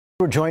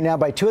We're joined now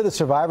by two of the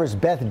survivors,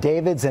 Beth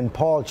Davidz and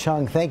Paul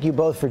Cheung. Thank you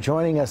both for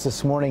joining us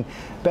this morning.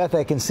 Beth,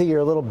 I can see you're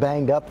a little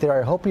banged up there.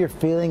 I hope you're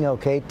feeling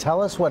okay.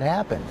 Tell us what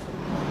happened.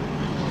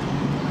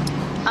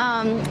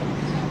 I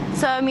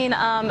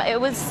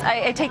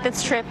take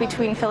this trip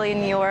between Philly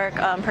and New York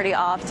pretty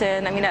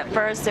often. I mean, at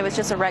first it was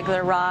just a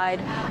regular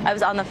ride. I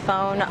was on the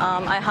phone.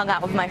 I hung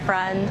out with my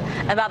friend.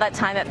 About that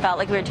time, it felt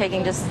like we were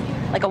taking just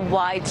like a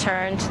wide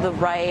turn to the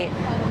right,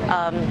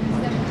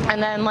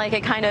 and then like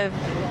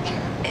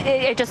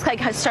it just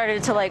like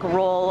started to like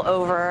roll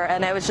over,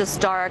 and it was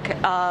just dark,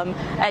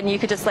 and you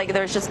could just like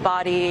there's just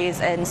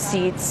bodies and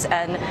seats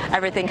and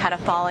everything kind of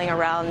falling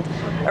around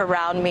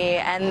me,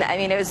 and I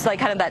mean it was like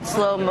kind of that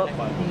slow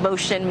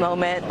motion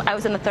moment. I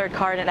was in the third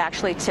car and it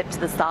actually tipped to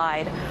the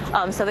side,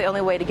 so the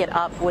only way to get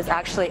up was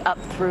actually up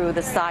through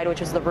the side, which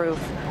was the roof,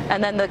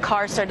 and then the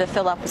car started to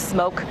fill up with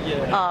smoke.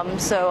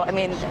 So I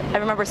mean I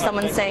remember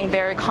someone saying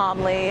very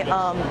calmly,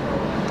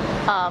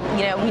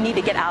 we need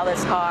to get out of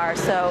this car.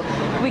 So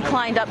we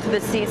climbed up to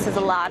the seats as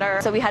a ladder.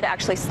 So we had to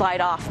actually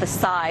slide off the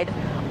side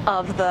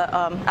of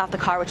the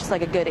car, which is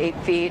like a good 8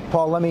 feet.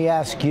 Paul, let me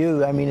ask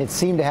you, I mean, it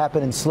seemed to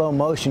happen in slow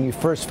motion. You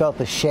first felt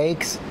the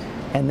shakes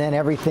and then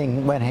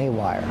everything went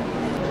haywire.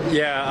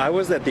 Yeah, I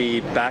was at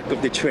the back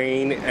of the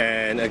train,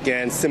 and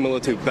again, similar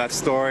to Beth's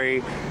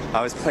story,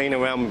 I was playing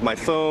around with my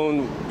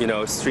phone,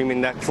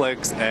 streaming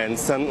Netflix, and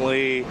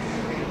suddenly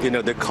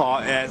the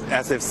car,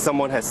 as if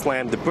someone had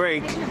slammed the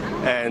brake,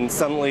 and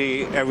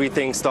suddenly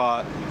everything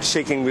started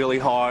shaking really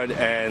hard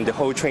and the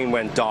whole train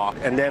went dark.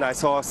 And then I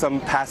saw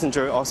some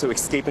passenger also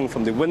escaping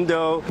from the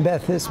window.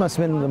 Beth, this must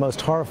have been the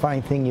most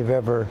horrifying thing you've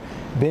ever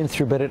been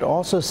through, but it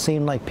also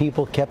seemed like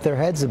people kept their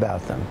heads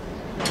about them.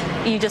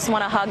 You just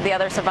want to hug the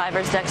other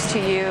survivors next to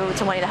you,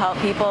 to wanting to help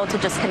people, to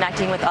just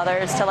connecting with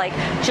others, to like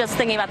just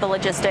thinking about the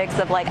logistics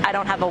of like, I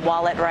don't have a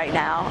wallet right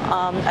now,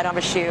 I don't have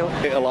a shoe.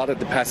 A lot of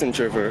the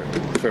passengers were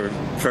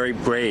very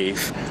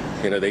brave.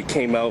 They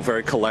came out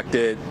very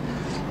collected.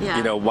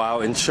 Yeah.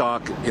 While in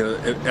shock,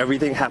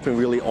 everything happened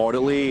really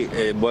orderly.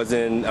 It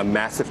wasn't a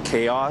massive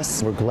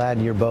chaos. We're glad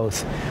you're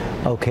both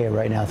okay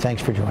right now.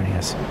 Thanks for joining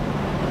us.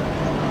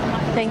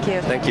 Thank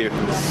you. Thank you.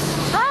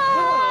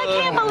 I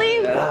can't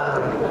believe.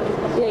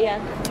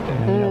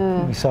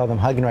 We saw them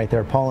hugging right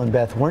there. Paul and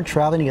Beth weren't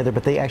traveling together,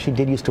 but they actually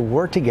did used to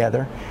work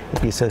together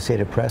at the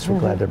Associated Press. We're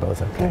glad they're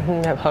both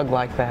okay. A hug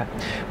like that.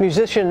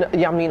 Musician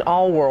Yamin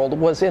Allworld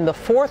was in the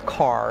fourth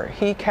car.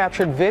 He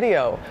captured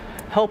video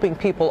helping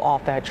people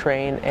off that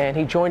train, and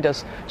he joined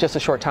us just a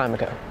short time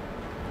ago.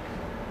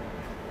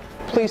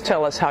 Please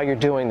tell us how you're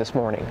doing this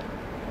morning.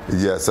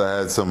 Yes, I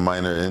had some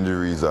minor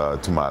injuries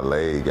to my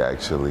leg,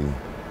 actually.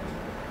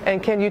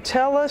 And can you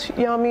tell us,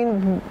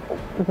 Yamin,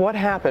 what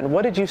happened?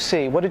 What did you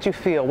see? What did you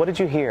feel? What did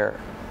you hear?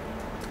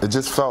 It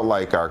just felt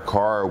like our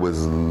car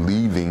was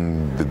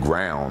leaving the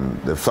ground.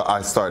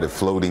 I started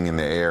floating in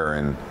the air,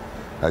 and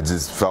I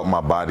just felt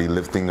my body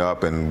lifting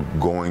up and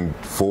going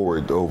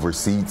forward over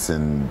seats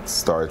and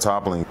started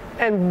toppling.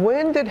 And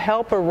when did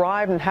help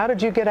arrive, and how did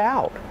you get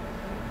out?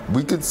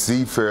 We could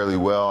see fairly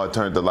well. I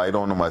turned the light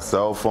on my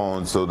cell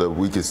phone so that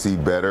we could see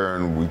better,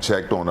 and we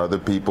checked on other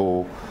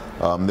people.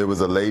 There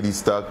was a lady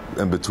stuck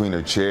in between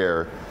her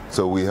chair,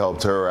 so we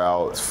helped her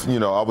out.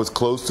 I was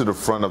close to the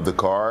front of the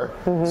car,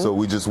 so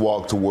we just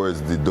walked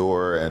towards the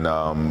door, and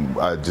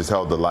I just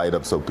held the light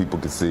up so people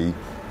could see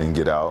and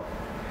get out.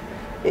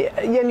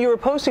 And you were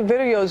posting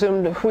videos,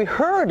 and we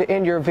heard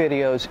in your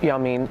videos,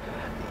 Yamin,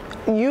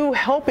 you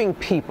helping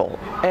people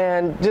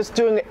and just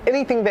doing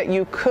anything that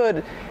you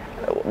could.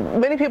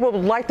 Many people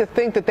would like to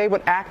think that they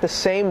would act the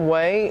same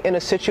way in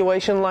a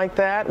situation like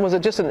that. Was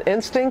it just an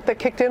instinct that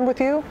kicked in with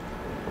you?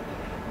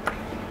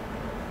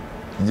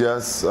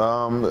 Yes,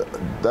 I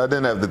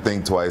didn't have to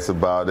think twice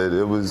about it.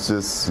 It was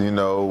just,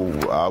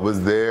 I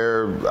was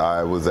there,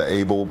 I was an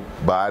able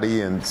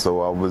body, and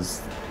so I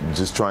was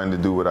just trying to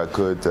do what I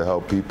could to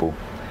help people.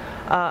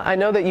 I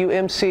know that you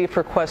MC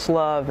for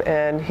Questlove,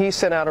 and he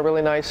sent out a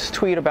really nice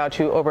tweet about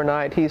you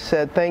overnight. He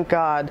said, thank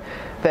God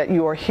that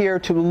you are here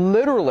to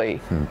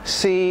literally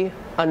see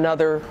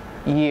another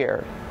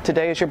year.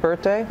 Today is your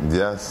birthday?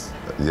 Yes,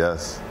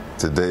 yes.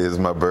 Today is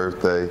my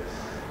birthday,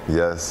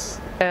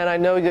 yes. And I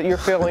know that you're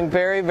feeling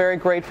very, very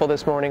grateful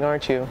this morning,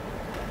 aren't you?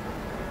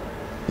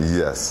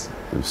 Yes,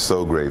 I'm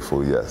so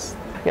grateful, yes.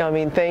 Yeah, I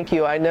mean, thank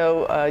you. I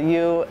know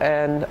you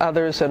and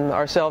others, and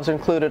ourselves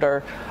included,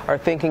 are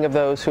thinking of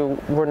those who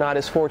were not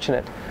as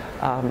fortunate.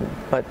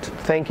 But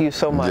thank you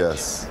so much.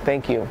 Yes.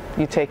 Thank you.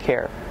 You take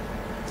care.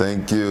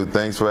 Thank you.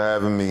 Thanks for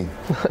having me.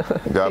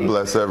 God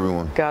bless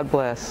everyone. God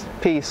bless.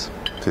 Peace.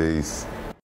 Peace.